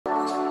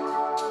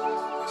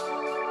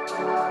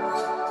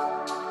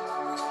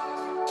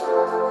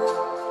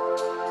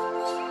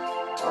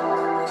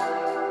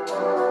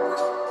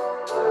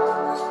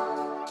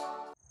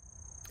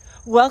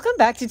Welcome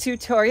back to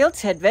Tutorial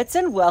Tidbits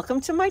and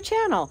welcome to my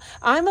channel.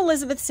 I'm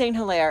Elizabeth St.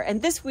 Hilaire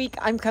and this week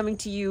I'm coming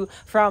to you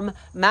from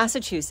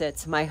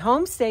Massachusetts, my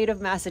home state of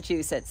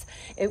Massachusetts.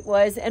 It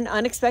was an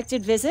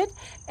unexpected visit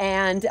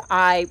and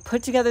I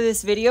put together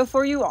this video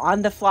for you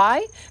on the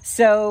fly,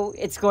 so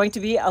it's going to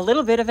be a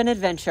little bit of an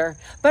adventure.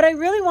 But I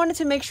really wanted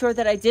to make sure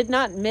that I did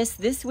not miss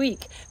this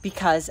week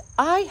because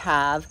I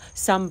have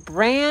some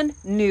brand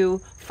new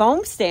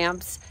foam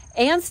stamps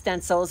and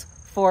stencils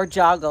for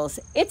Joggles.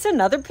 It's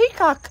another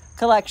Peacock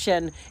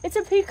collection. It's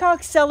a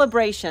Peacock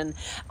celebration.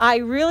 I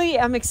really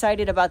am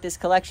excited about this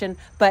collection,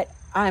 but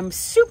I'm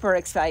super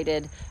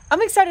excited.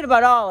 I'm excited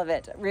about all of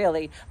it,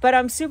 really, but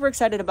I'm super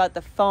excited about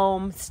the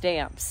foam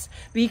stamps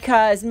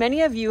because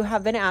many of you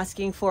have been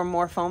asking for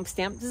more foam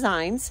stamp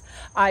designs.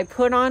 I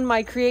put on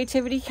my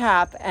creativity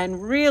cap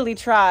and really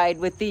tried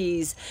with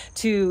these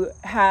to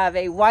have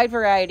a wide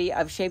variety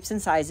of shapes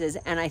and sizes,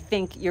 and I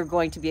think you're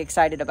going to be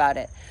excited about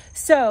it.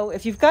 So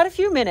if you've got a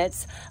few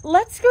minutes,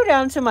 let's go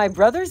down to my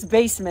brother's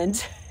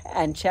basement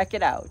and check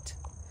it out.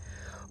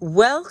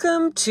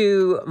 Welcome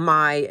to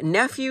my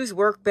nephew's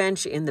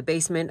workbench in the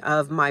basement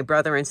of my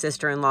brother and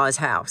sister-in-law's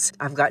house.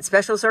 I've got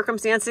special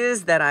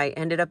circumstances that I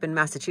ended up in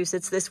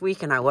Massachusetts this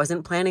week and I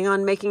wasn't planning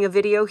on making a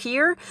video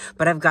here,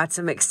 but I've got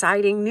some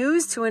exciting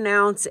news to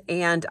announce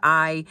and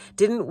I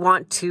didn't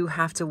want to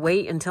have to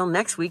wait until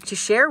next week to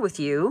share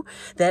with you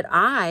that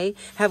I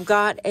have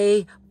got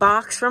a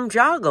box from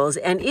Joggles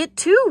and it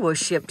too was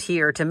shipped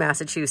here to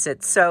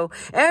Massachusetts. So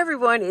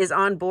everyone is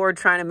on board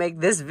trying to make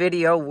this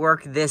video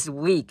work this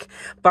week.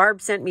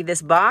 Barb sent me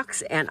this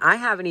box and I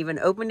haven't even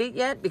opened it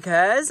yet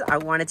because I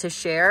wanted to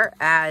share,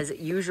 as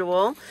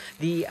usual,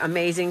 the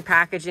amazing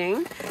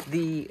packaging,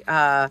 the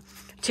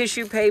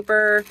tissue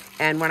paper,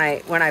 and when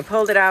I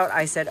pulled it out,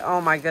 I said,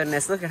 oh my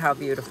goodness, look at how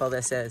beautiful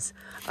this is.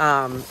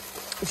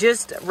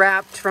 Just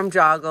wrapped from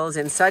Joggles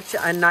in such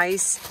a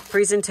nice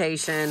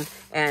presentation,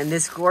 and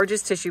this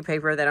gorgeous tissue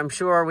paper that I'm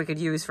sure we could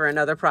use for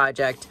another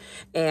project.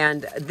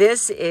 And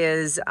this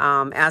is,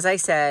 as I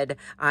said,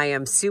 I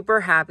am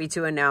super happy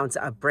to announce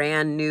a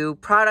brand new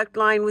product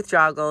line with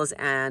Joggles,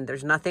 and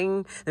there's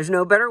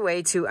no better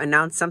way to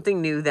announce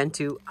something new than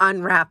to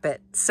unwrap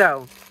it.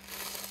 So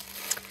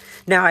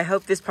now I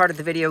hope this part of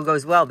the video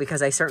goes well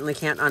because I certainly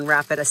can't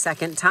unwrap it a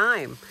second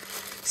time.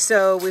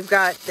 So we've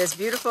got this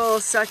beautiful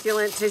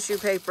succulent tissue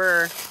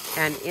paper,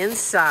 and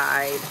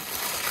inside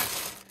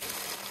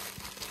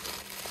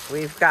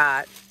we've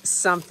got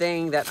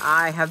something that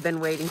I have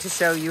been waiting to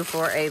show you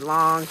for a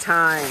long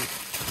time.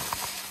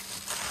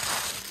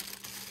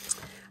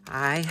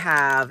 I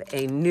have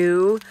a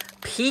new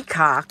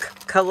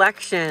Peacock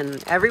collection.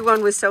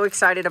 Everyone was so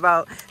excited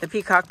about the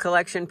Peacock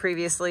collection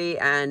previously,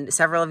 and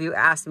several of you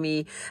asked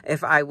me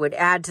if I would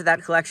add to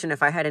that collection,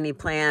 if I had any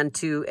plan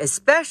to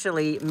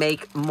especially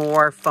make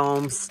more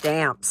foam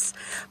stamps.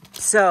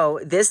 So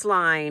this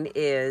line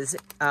is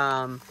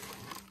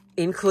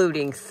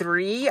including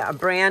 3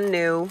 brand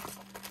new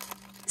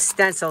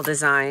stencil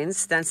designs,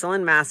 stencil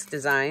and mask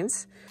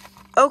designs.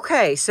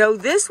 Okay, so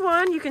this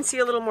one you can see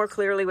a little more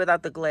clearly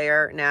without the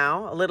glare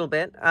now, a little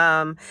bit.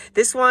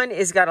 This one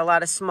is got a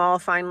lot of small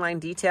fine line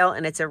detail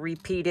and it's a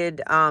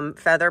repeated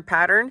feather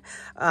pattern.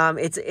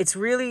 It's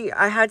really,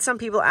 I had some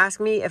people ask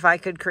me if I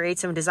could create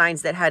some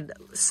designs that had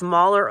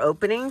smaller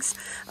openings.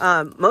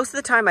 Most of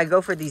the time I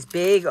go for these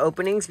big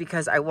openings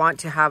because I want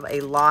to have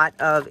a lot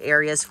of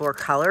areas for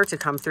color to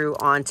come through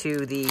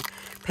onto the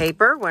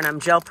paper when I'm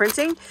gel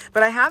printing,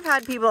 but I have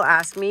had people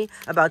ask me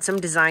about some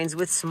designs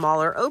with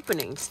smaller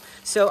openings.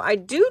 So I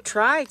do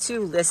try to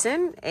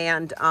listen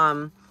and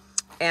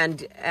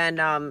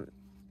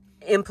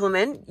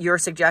implement your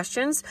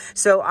suggestions.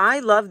 So I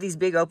love these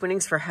big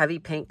openings for heavy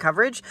paint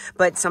coverage,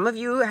 but some of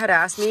you had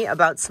asked me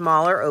about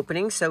smaller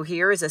openings. So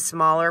here is a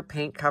smaller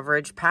paint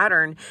coverage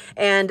pattern,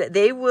 and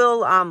they will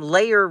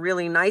layer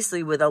really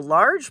nicely with a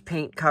large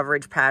paint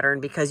coverage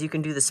pattern because you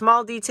can do the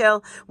small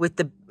detail with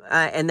the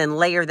and then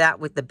layer that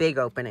with the big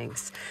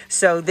openings.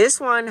 So this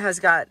one has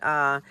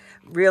got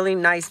really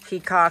nice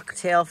peacock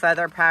tail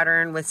feather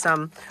pattern with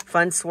some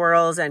fun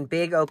swirls and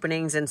big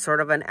openings and sort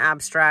of an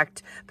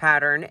abstract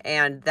pattern.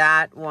 And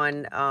that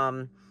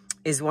one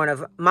is one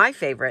of my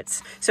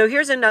favorites. So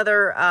here's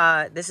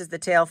another, this is the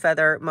tail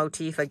feather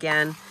motif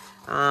again.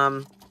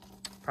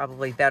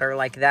 Probably better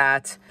like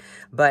that.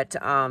 But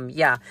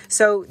yeah,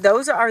 so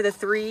those are the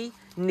 3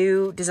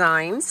 new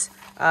designs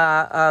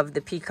of the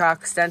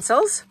Peacock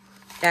stencils.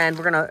 And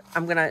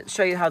I'm gonna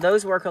show you how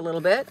those work a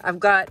little bit. I've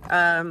got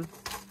an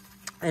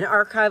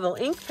archival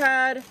ink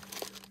pad,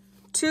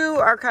 2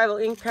 archival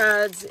ink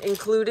pads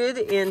included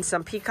in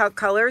some Peacock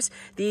colors.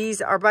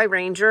 These are by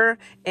Ranger,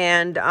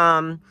 and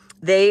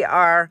they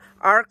are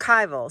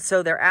archival.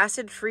 So they're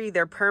acid-free,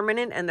 they're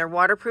permanent, and they're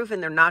waterproof,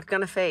 and they're not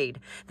gonna fade.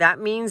 That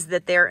means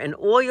that they're an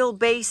oil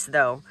base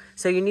though.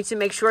 So you need to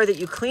make sure that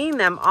you clean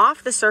them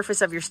off the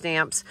surface of your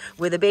stamps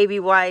with a baby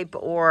wipe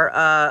or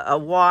a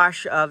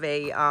wash of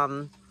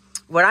a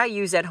what I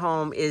use at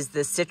home is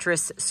the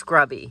Citrus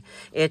Scrubby.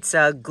 It's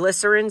a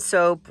glycerin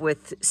soap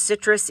with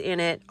citrus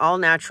in it, all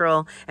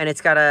natural, and it's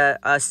got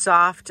a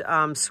soft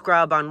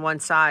scrub on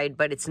one side,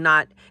 but it's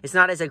not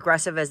as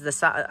aggressive as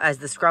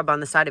the scrub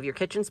on the side of your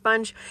kitchen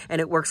sponge, and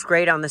it works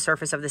great on the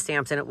surface of the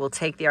stamps, and it will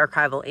take the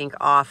archival ink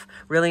off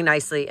really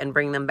nicely and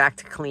bring them back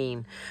to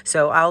clean.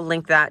 So I'll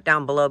link that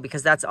down below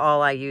because that's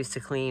all I use to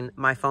clean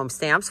my foam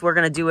stamps. We're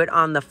going to do it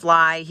on the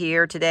fly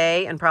here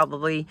today and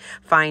probably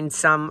find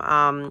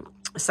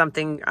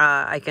something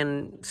I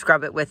can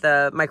scrub it with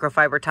a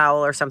microfiber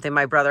towel or something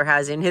my brother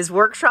has in his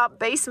workshop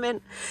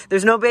basement.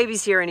 There's no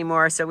babies here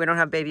anymore, so we don't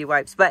have baby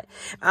wipes. But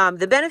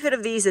the benefit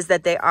of these is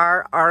that they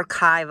are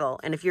archival.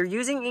 And if you're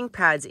using ink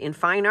pads in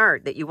fine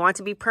art that you want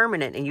to be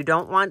permanent and you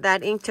don't want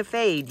that ink to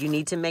fade, you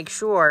need to make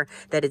sure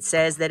that it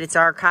says that it's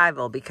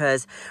archival,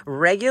 because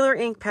regular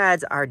ink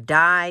pads are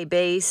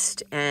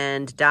dye-based,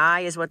 and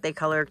dye is what they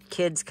color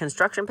kids'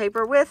 construction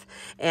paper with.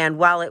 And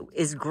while it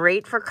is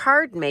great for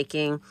card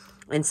making,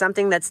 and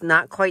something that's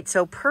not quite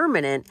so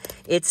permanent,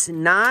 it's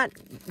not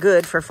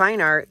good for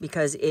fine art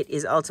because it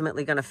is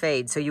ultimately going to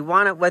fade. So you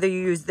want to, whether you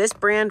use this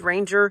brand,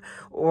 Ranger,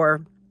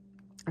 or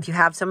if you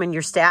have some in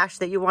your stash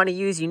that you want to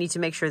use, you need to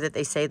make sure that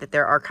they say that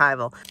they're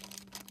archival.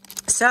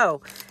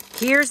 So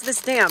here's the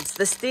stamps.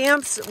 The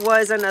stamps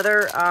was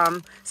another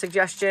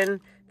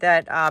suggestion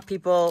that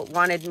people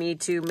wanted me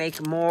to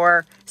make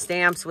more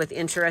stamps with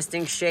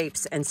interesting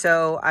shapes. And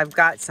so I've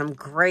got some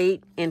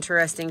great,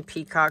 interesting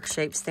peacock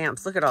shaped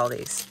stamps. Look at all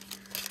these.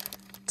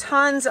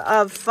 Tons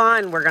of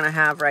fun we're going to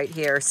have right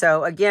here.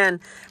 So again,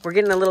 we're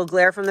getting a little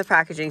glare from the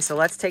packaging, so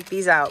let's take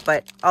these out.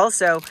 But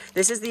also,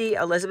 this is the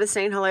Elizabeth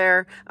St.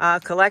 Hilaire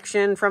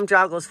collection from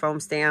Joggles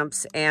foam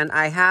stamps, and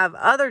I have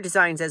other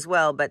designs as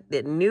well, but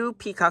the new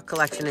Peacock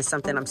collection is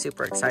something I'm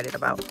super excited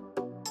about.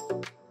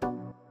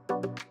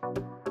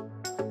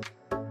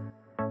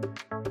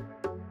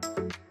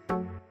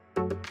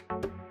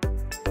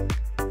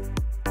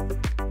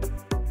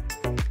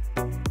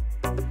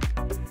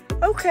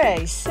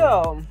 Okay,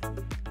 so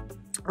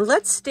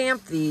let's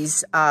stamp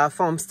these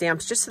foam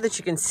stamps just so that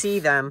you can see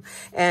them.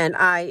 And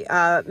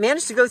I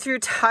managed to go through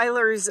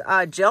Tyler's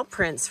gel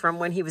prints from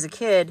when he was a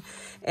kid,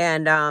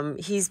 and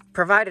he's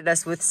provided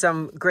us with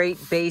some great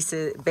base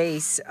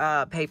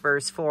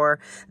papers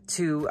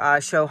to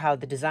show how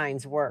the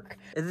designs work.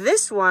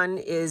 This one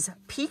is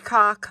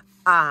Peacock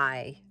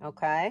Eye,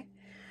 okay?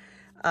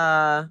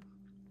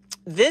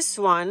 This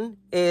one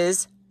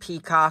is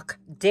Peacock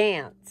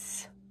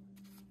Dance.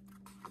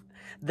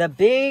 The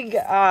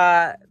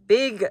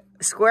big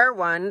square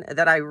one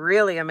that I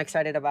really am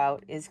excited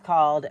about is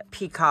called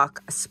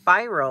Peacock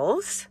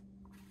Spirals.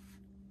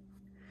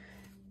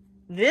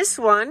 This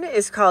one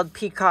is called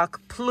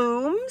Peacock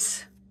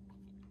Plumes.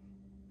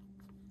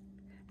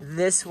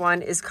 This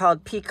one is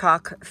called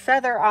Peacock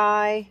Feather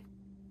Eye.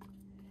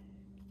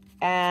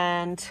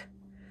 And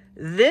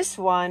this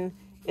one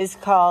is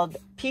called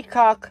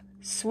Peacock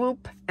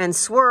Swoop and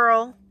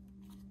Swirl.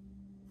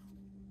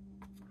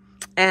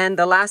 And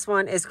the last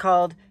one is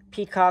called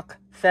Peacock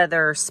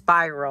Feather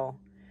Spiral.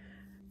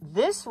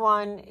 This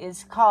one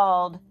is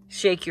called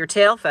Shake Your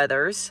Tail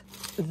Feathers.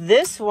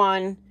 This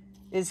one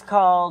is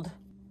called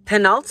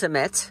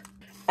Penultimate.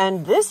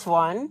 And this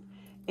one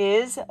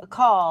is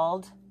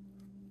called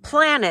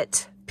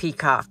Planet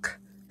Peacock.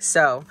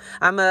 So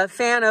I'm a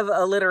fan of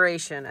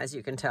alliteration, as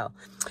you can tell.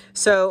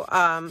 So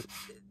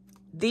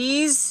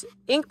these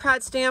ink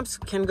pad stamps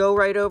can go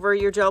right over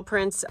your gel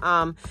prints.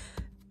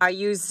 I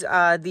use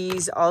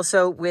these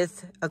also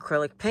with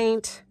acrylic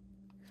paint.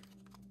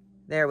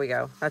 There we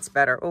go. That's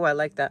better. Oh, I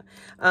like that.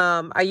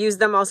 I use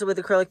them also with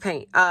acrylic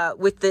paint.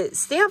 With the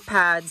stamp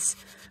pads,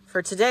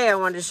 for today, I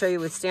wanted to show you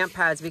with stamp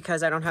pads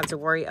because I don't have to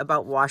worry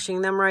about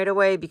washing them right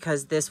away,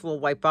 because this will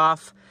wipe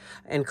off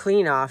and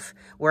clean off.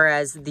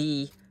 Whereas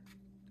the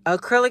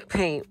acrylic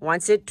paint,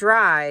 once it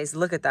dries,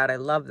 look at that. I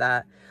love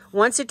that.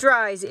 Once it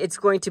dries, it's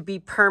going to be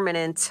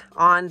permanent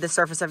on the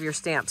surface of your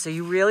stamp. So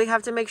you really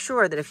have to make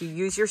sure that if you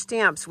use your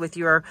stamps with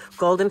your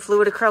Golden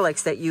Fluid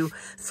Acrylics, that you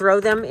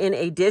throw them in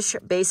a dish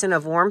basin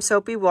of warm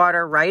soapy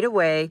water right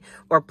away,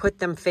 or put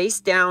them face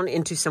down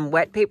into some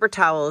wet paper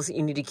towels.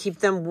 You need to keep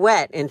them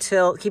wet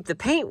keep the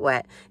paint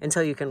wet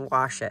until you can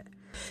wash it.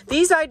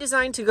 These I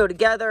designed to go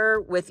together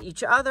with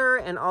each other,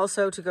 and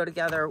also to go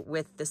together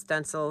with the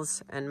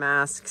stencils and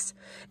masks.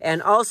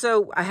 And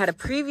also I had a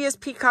previous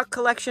Peacock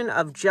collection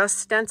of just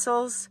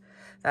stencils.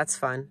 That's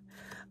fun.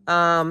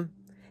 And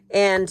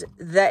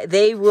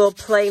they will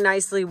play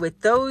nicely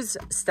with those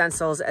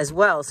stencils as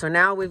well. So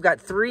now we've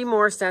got 3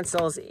 more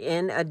stencils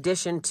in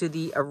addition to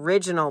the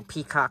original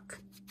Peacock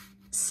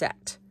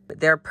set.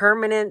 They're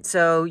permanent,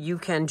 so you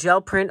can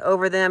gel print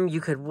over them.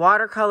 You could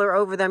watercolor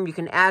over them. You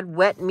can add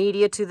wet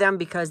media to them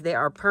because they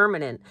are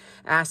permanent,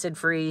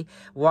 acid-free,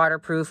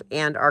 waterproof,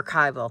 and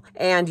archival.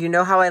 And you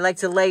know how I like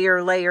to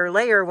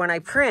layer when I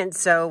print.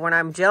 So when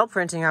I'm gel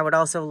printing, I would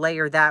also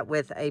layer that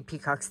with a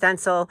Peacock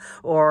stencil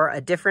or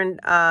a different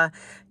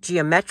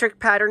geometric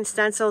pattern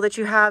stencil that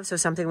you have. So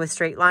something with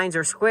straight lines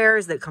or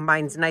squares that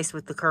combines nice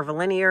with the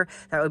curvilinear.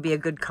 That would be a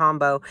good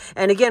combo.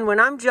 And again, when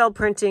I'm gel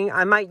printing,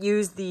 I might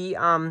use the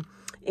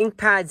ink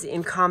pads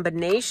in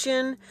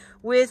combination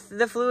with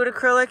the fluid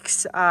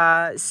acrylics.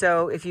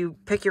 So if you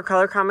pick your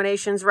color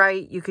combinations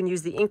right, you can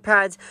use the ink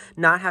pads,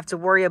 not have to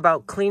worry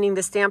about cleaning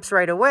the stamps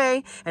right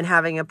away and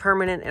having a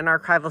permanent and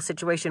archival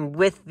situation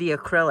with the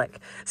acrylic.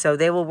 So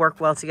they will work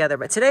well together.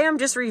 But today I'm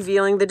just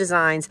revealing the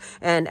designs,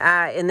 and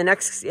in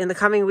the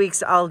coming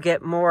weeks, I'll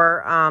get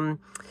more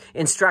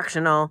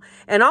instructional.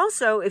 And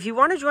also, if you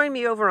want to join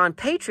me over on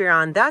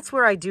Patreon, that's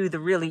where I do the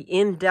really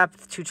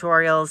in-depth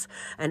tutorials,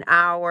 an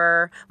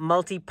hour,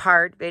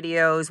 multi-part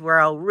videos where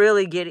I'll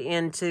really get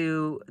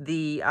into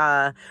the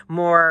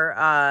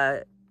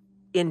more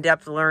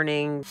in-depth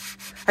learning.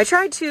 I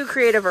tried to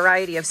create a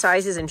variety of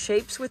sizes and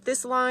shapes with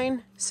this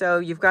line. So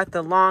you've got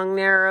the long,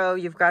 narrow,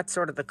 you've got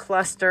sort of the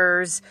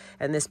clusters,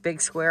 and this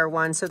big square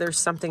one. So there's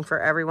something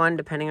for everyone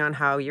depending on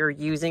how you're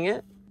using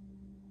it.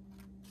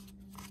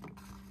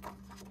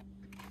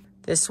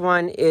 This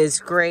one is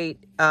great.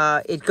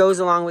 It goes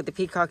along with the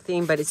Peacock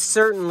theme, but it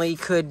certainly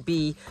could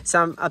be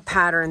a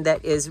pattern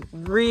that is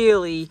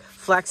really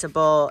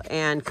flexible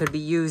and could be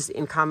used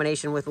in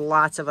combination with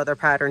lots of other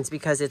patterns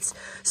because it's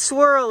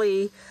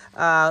swirly,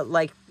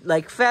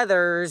 like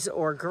feathers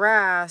or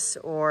grass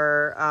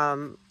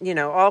or you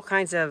know, all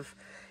kinds of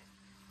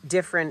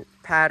different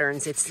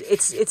patterns.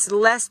 It's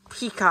less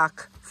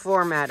Peacock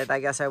formatted, I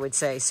guess I would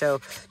say.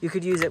 So you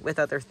could use it with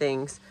other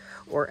things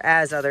or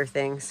as other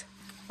things.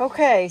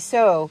 Okay,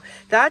 so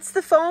that's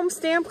the foam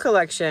stamp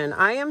collection.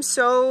 I am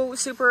so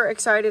super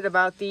excited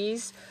about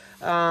these.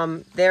 There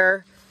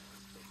are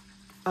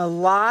a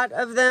lot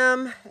of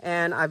them,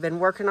 and I've been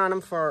working on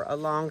them for a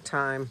long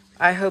time.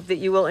 I hope that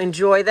you will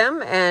enjoy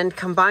them and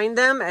combine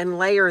them and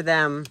layer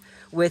them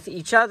with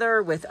each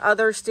other, with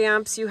other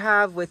stamps you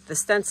have, with the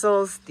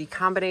stencils, the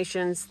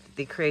combinations.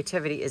 The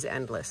creativity is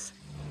endless.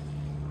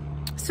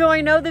 So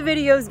I know the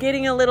video is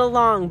getting a little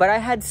long, but I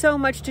had so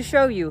much to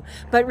show you.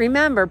 But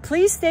remember,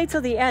 please stay till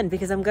the end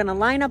because I'm going to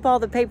line up all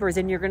the papers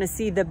and you're going to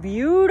see the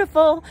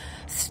beautiful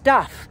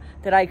stuff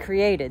that I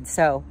created.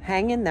 So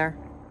hang in there.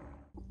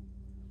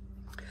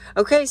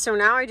 Okay, so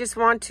now I just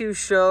want to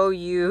show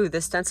you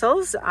the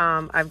stencils.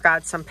 I've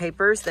got some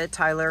papers that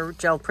Tyler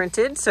gel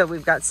printed. So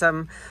we've got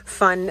some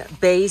fun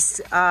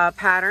base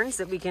patterns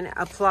that we can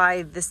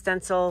apply the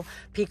stencil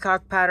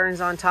Peacock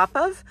patterns on top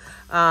of.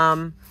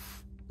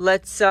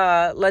 Let's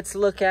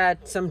look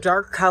at some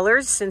dark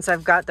colors. Since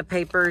I've got the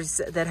papers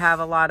that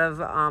have a lot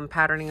of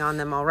patterning on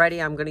them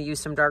already, I'm going to use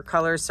some dark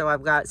colors. So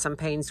I've got some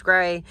Payne's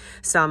Gray,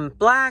 some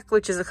black,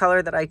 which is a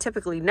color that I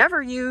typically never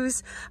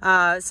use,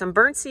 some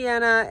burnt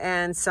sienna,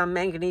 and some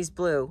manganese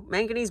blue.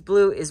 Manganese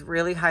blue is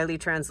really highly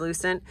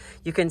translucent.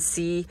 You can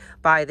see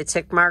by the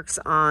tick marks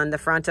on the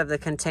front of the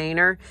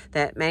container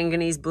that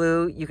manganese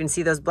blue, you can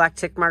see those black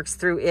tick marks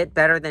through it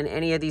better than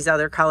any of these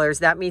other colors.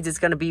 That means it's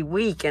going to be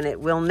weak and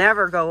it will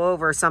never go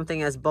over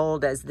something as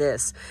bold as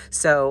this.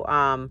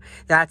 So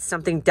that's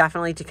something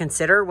definitely to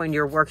consider when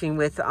you're working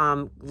with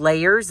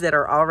layers that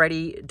are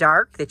already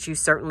dark, that you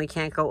certainly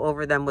can't go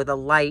over them with a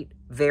light,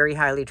 very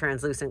highly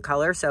translucent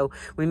color. So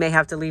we may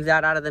have to leave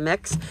that out of the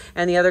mix.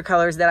 And the other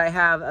colors that I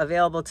have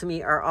available to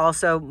me are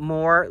also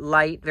more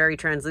light, very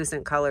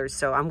translucent colors.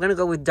 So I'm going to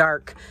go with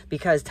dark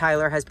because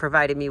Tyler has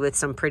provided me with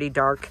some pretty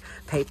dark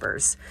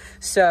papers.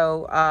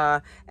 So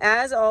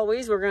as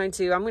always, I'm going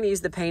to use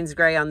the Payne's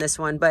Gray on this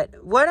one.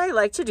 But what I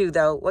like to do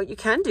though, what you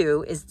can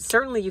do is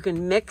certainly you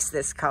can mix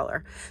this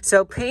color.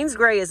 So Payne's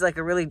Gray is like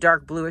a really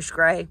dark bluish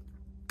gray.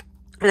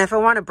 And if I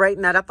want to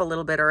brighten that up a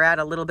little bit or add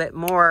a little bit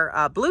more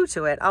blue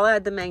to it, I'll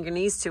add the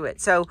manganese to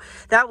it. So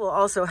that will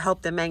also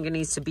help the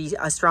manganese to be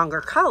a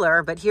stronger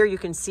color. But here you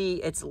can see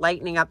it's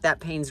lightening up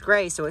that Payne's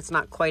Gray, so it's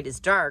not quite as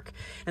dark.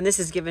 And this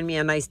has given me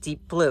a nice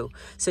deep blue.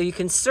 So you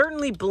can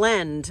certainly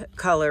blend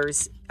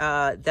colors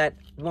that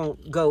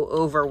won't go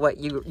over what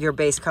your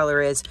base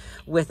color is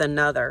with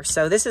another.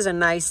 So this is a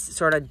nice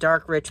sort of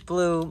dark, rich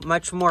blue,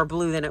 much more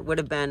blue than it would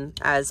have been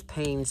as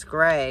Payne's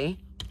Gray.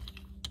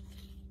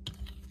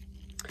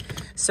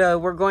 So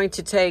we're going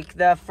to take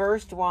the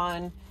first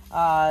one.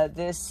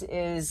 This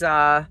is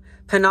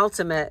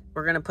penultimate.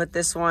 We're going to put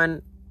this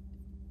one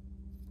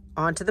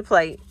onto the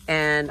plate,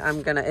 and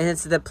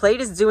the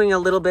plate is doing a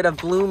little bit of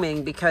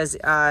blooming because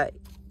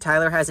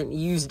Tyler hasn't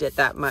used it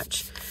that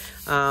much.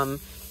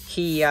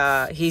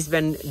 he's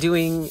been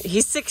doing,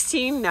 he's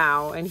 16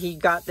 now, and he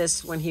got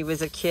this when he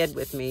was a kid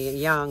with me, a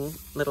young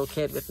little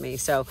kid with me.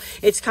 So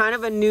it's kind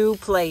of a new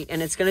plate,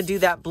 and it's going to do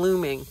that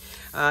blooming.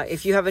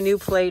 If you have a new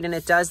plate and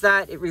it does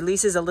that, it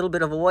releases a little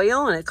bit of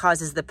oil and it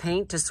causes the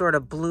paint to sort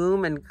of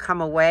bloom and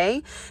come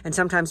away. And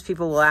sometimes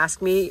people will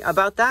ask me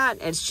about that.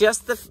 It's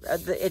just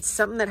it's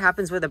something that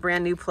happens with a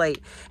brand new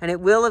plate, and it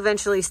will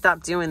eventually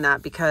stop doing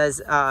that because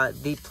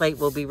the plate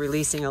will be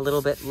releasing a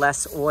little bit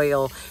less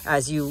oil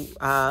as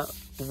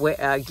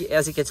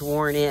it gets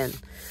worn in.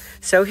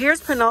 So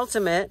here's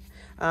penultimate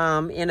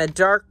in a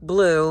dark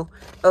blue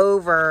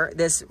over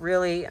this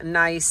really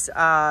nice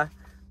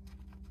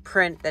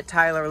print that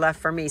Tyler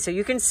left for me. So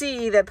you can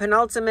see that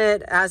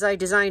penultimate, as I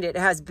designed it,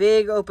 has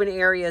big open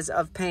areas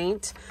of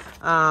paint.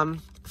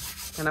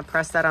 Gonna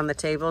press that on the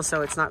table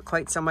so it's not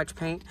quite so much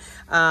paint.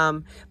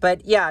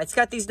 But yeah, it's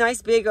got these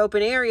nice big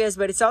open areas,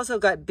 but it's also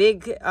got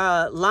big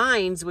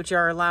lines which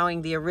are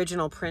allowing the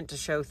original print to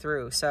show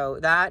through. So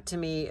that to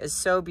me is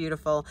so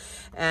beautiful.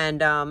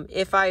 And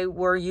if I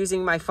were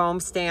using my foam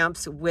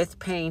stamps with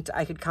paint,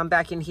 I could come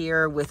back in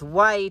here with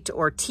white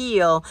or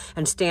teal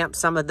and stamp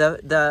some of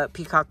the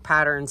peacock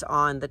patterns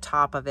on the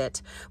top of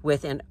it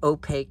with an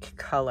opaque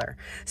color.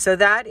 So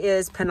that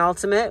is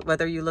penultimate,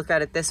 whether you look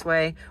at it this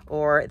way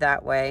or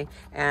that way.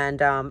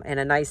 And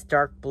a nice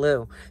dark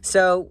blue.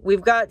 So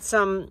we've got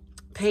some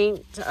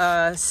paint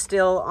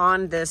still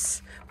on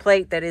this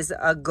plate that is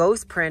a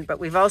ghost print, but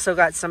we've also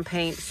got some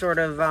paint sort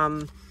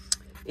of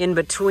in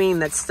between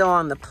that's still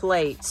on the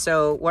plate.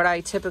 So what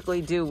I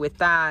typically do with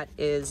that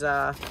is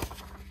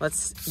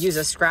let's use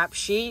a scrap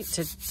sheet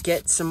to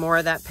get some more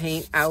of that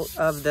paint out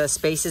of the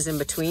spaces in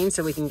between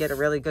so we can get a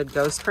really good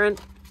ghost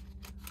print.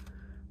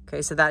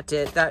 Okay, so that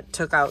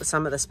took out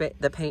some of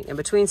the paint in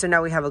between. So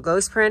now we have a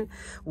ghost print.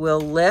 We'll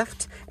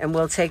lift and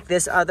we'll take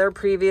this other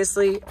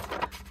previously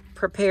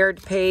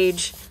prepared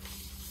page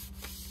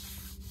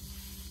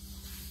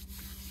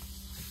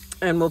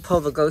and we'll pull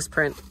the ghost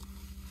print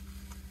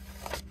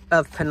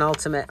of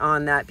penultimate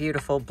on that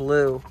beautiful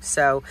blue.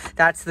 So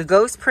that's the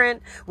ghost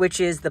print, which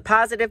is the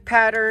positive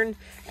pattern,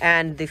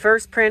 and the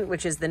first print,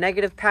 which is the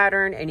negative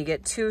pattern, and you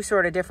get two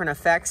sort of different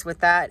effects with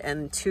that,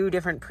 and two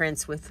different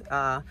prints with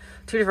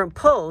two different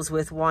pulls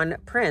with one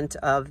print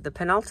of the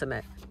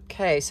penultimate.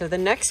 Okay, so the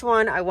next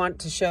one I want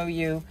to show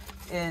you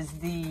is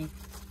the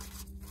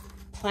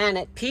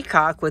Planet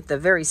Peacock with the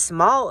very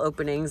small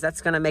openings.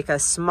 That's going to make a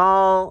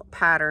small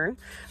pattern,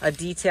 a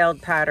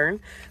detailed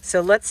pattern.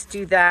 So let's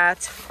do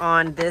that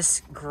on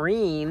this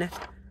green,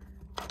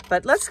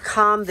 but let's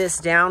calm this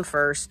down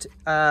first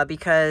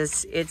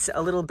because it's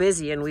a little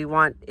busy and we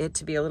want it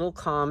to be a little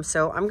calm.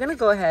 So I'm going to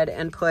go ahead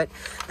and put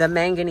the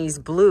manganese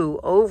blue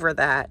over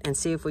that and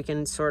see if we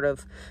can sort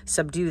of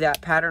subdue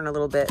that pattern a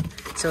little bit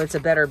so it's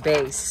a better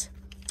base.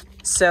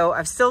 So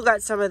I've still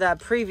got some of that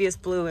previous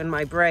blue in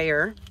my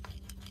brayer.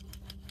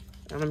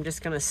 And I'm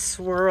just going to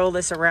swirl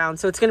this around.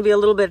 So it's going to be a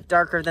little bit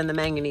darker than the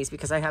manganese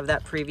because I have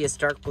that previous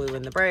dark blue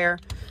in the brayer.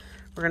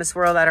 We're going to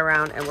swirl that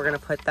around and we're going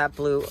to put that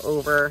blue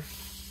over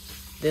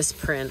this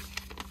print.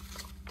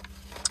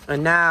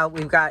 And now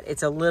we've got,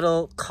 it's a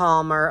little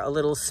calmer, a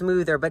little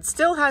smoother, but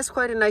still has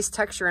quite a nice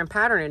texture and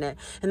pattern in it.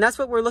 And that's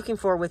what we're looking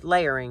for with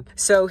layering.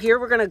 So here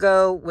we're going to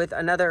go with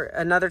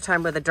another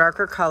time with a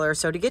darker color.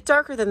 So to get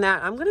darker than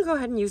that, I'm going to go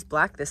ahead and use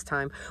black this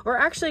time. Or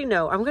actually,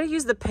 no, I'm going to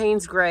use the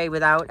Payne's gray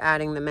without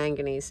adding the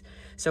manganese.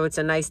 So it's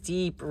a nice,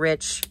 deep,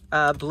 rich,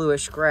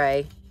 bluish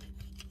gray.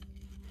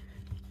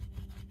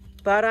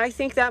 But I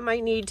think that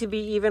might need to be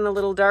even a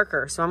little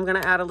darker. So I'm going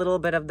to add a little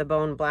bit of the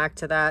bone black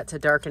to that to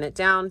darken it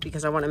down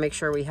because I want to make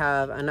sure we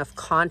have enough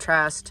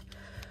contrast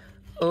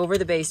over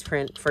the base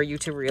print for you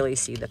to really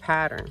see the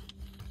pattern.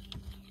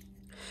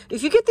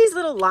 If you get these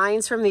little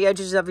lines from the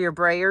edges of your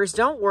brayers,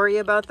 don't worry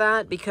about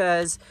that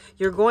because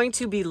you're going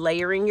to be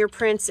layering your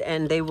prints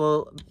and they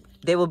will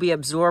be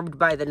absorbed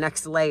by the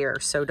next layer.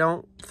 So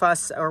don't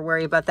fuss or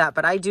worry about that.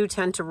 But I do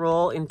tend to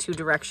roll in two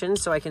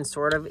directions so I can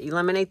sort of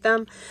eliminate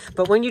them.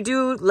 But when you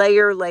do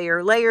layer,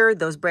 layer, layer,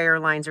 those brayer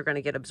lines are going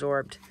to get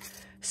absorbed.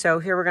 So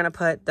here we're going to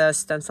put the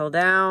stencil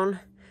down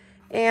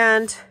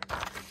and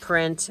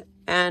print.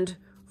 And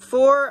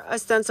for a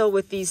stencil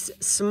with these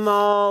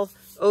small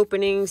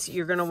openings,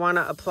 you're going to want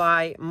to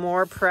apply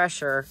more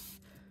pressure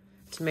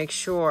to make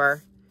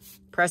sure.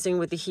 Pressing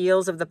with the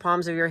heels of the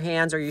palms of your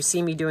hands, or you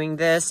see me doing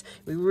this,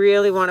 we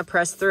really want to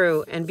press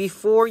through. And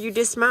before you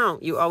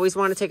dismount, you always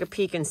want to take a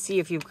peek and see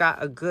if you've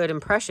got a good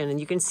impression. And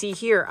you can see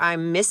here,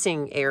 I'm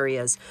missing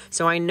areas.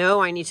 So I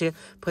know I need to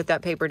put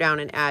that paper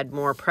down and add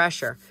more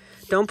pressure.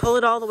 Don't pull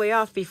it all the way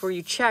off before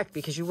you check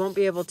because you won't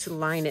be able to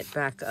line it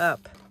back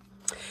up.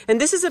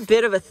 And this is a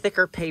bit of a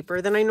thicker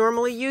paper than I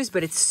normally use,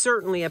 but it's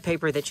certainly a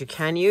paper that you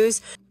can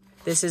use.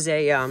 This is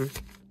a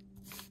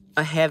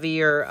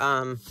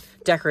heavier,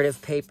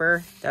 decorative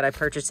paper that I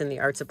purchased in the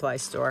art supply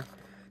store.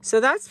 So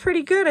that's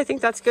pretty good. I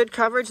think that's good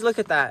coverage. Look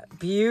at that.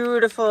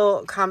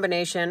 Beautiful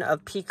combination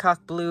of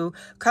peacock blue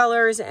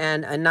colors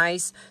and a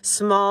nice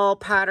small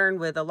pattern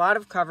with a lot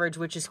of coverage,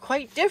 which is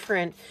quite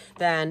different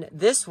than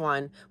this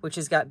one, which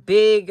has got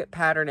big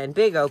pattern and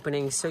big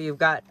openings. So you've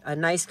got a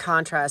nice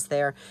contrast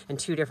there and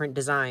two different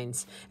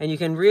designs. And you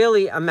can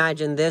really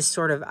imagine this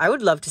sort of, I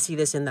would love to see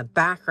this in the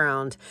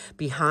background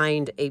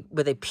behind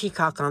with a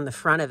peacock on the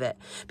front of it.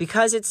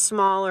 Because it's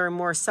smaller and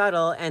more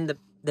subtle and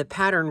the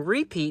pattern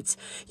repeats,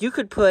 you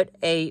could put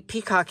a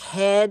peacock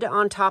head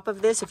on top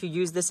of this. If you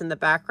use this in the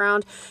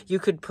background, you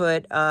could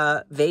put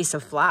a vase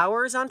of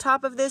flowers on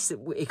top of this.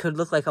 It could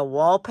look like a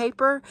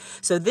wallpaper.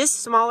 So this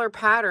smaller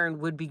pattern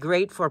would be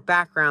great for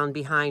background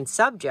behind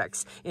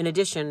subjects, in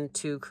addition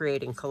to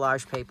creating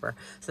collage paper.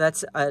 So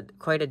that's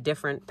quite a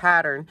different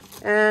pattern.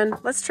 And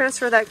let's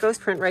transfer that ghost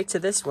print right to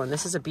this one.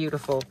 This is a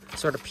beautiful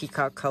sort of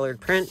peacock colored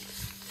print,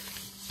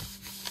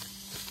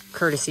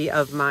 courtesy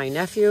of my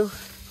nephew.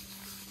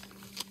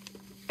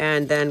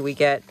 And then we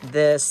get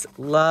this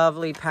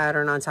lovely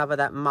pattern on top of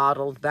that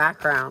mottled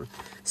background.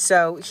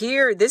 So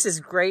here, this is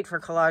great for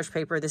collage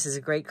paper. This is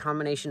a great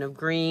combination of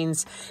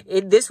greens.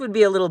 This would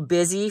be a little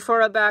busy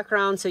for a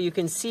background, so you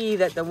can see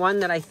that the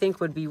one that I think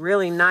would be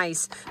really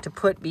nice to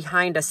put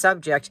behind a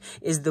subject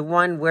is the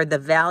one where the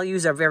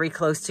values are very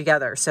close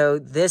together. So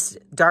this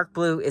dark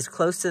blue is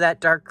close to that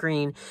dark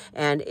green,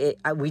 and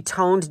we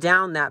toned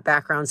down that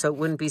background so it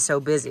wouldn't be so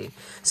busy.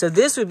 So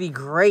this would be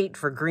great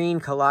for green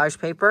collage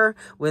paper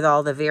with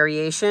all the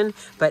variation,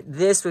 but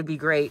this would be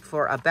great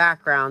for a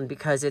background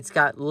because it's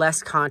got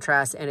less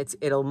contrast and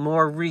it'll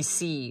more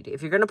recede.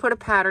 If you're going to put a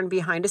pattern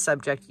behind a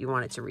subject, you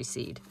want it to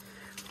recede.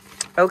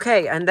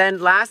 Okay, and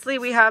then lastly,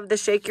 we have the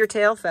Shake Your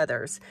Tail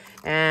feathers.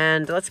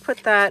 And let's put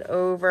that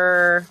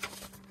over,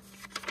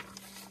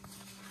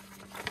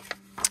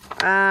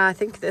 I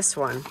think this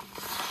one.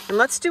 And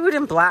let's do it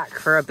in black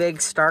for a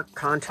big, stark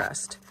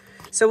contrast.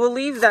 So we'll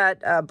leave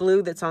that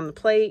blue that's on the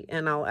plate,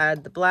 and I'll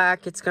add the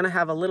black. It's going to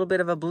have a little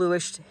bit of a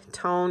bluish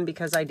tone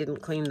because I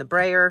didn't clean the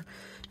brayer,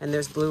 and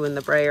there's blue in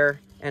the brayer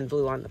and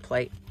blue on the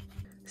plate.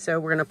 So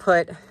we're going to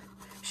put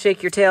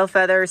Shake Your Tail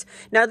feathers.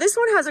 Now this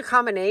one has a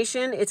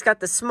combination. It's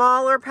got the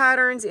smaller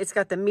patterns, it's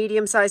got the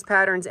medium-sized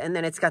patterns, and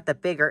then it's got the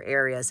bigger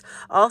areas.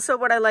 Also,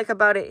 what I like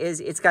about it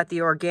is it's got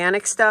the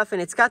organic stuff, and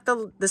it's got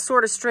the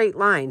sort of straight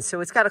lines.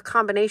 So it's got a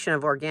combination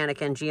of organic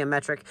and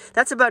geometric.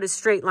 That's about as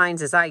straight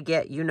lines as I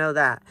get, you know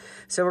that.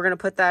 So we're going to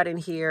put that in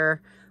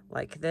here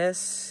like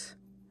this,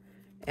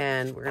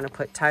 and we're going to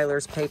put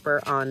Tyler's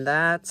paper on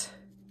that.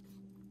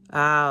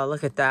 Ah,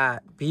 look at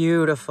that.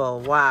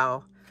 Beautiful.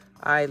 Wow.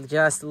 I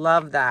just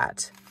love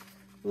that.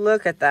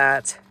 Look at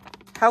that.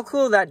 How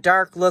cool that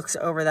dark looks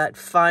over that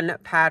fun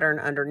pattern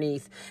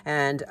underneath.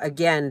 And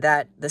again,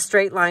 the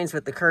straight lines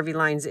with the curvy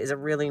lines is a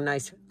really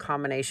nice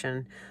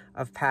combination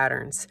of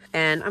patterns.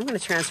 And I'm going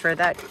to transfer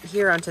that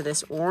here onto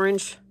this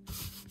orange.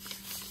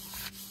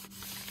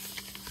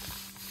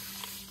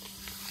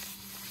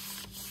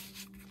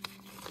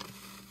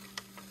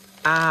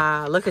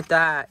 Ah, look at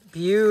that.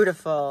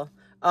 Beautiful.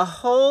 A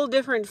whole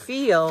different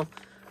feel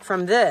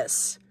from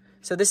this.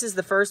 So this is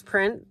the first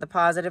print, the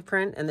positive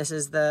print, and this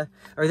is the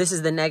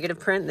negative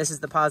print, this is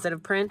the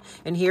positive print.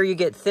 And here you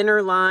get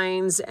thinner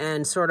lines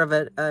and sort of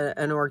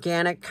an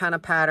organic kind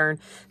of pattern.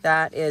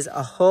 That is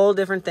a whole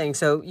different thing.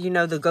 So, you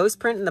know, the ghost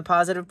print and the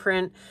positive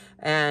print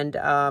and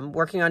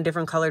working on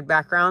different colored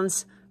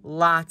backgrounds,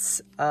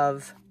 lots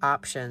of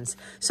options.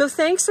 So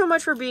thanks so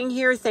much for being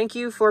here. Thank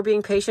you for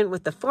being patient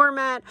with the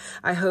format.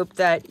 I hope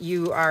that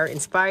you are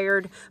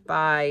inspired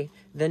by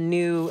the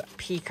new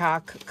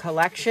Peacock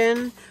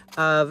collection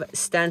of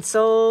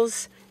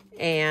stencils,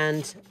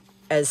 and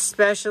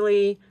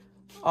especially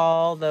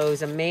all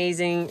those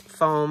amazing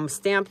foam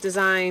stamp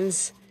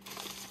designs.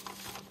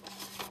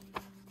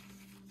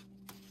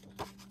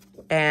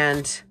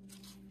 And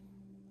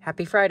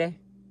happy Friday.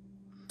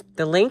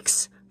 The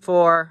links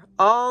for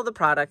all the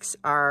products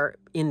are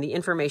in the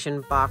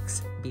information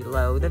box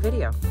below the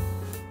video.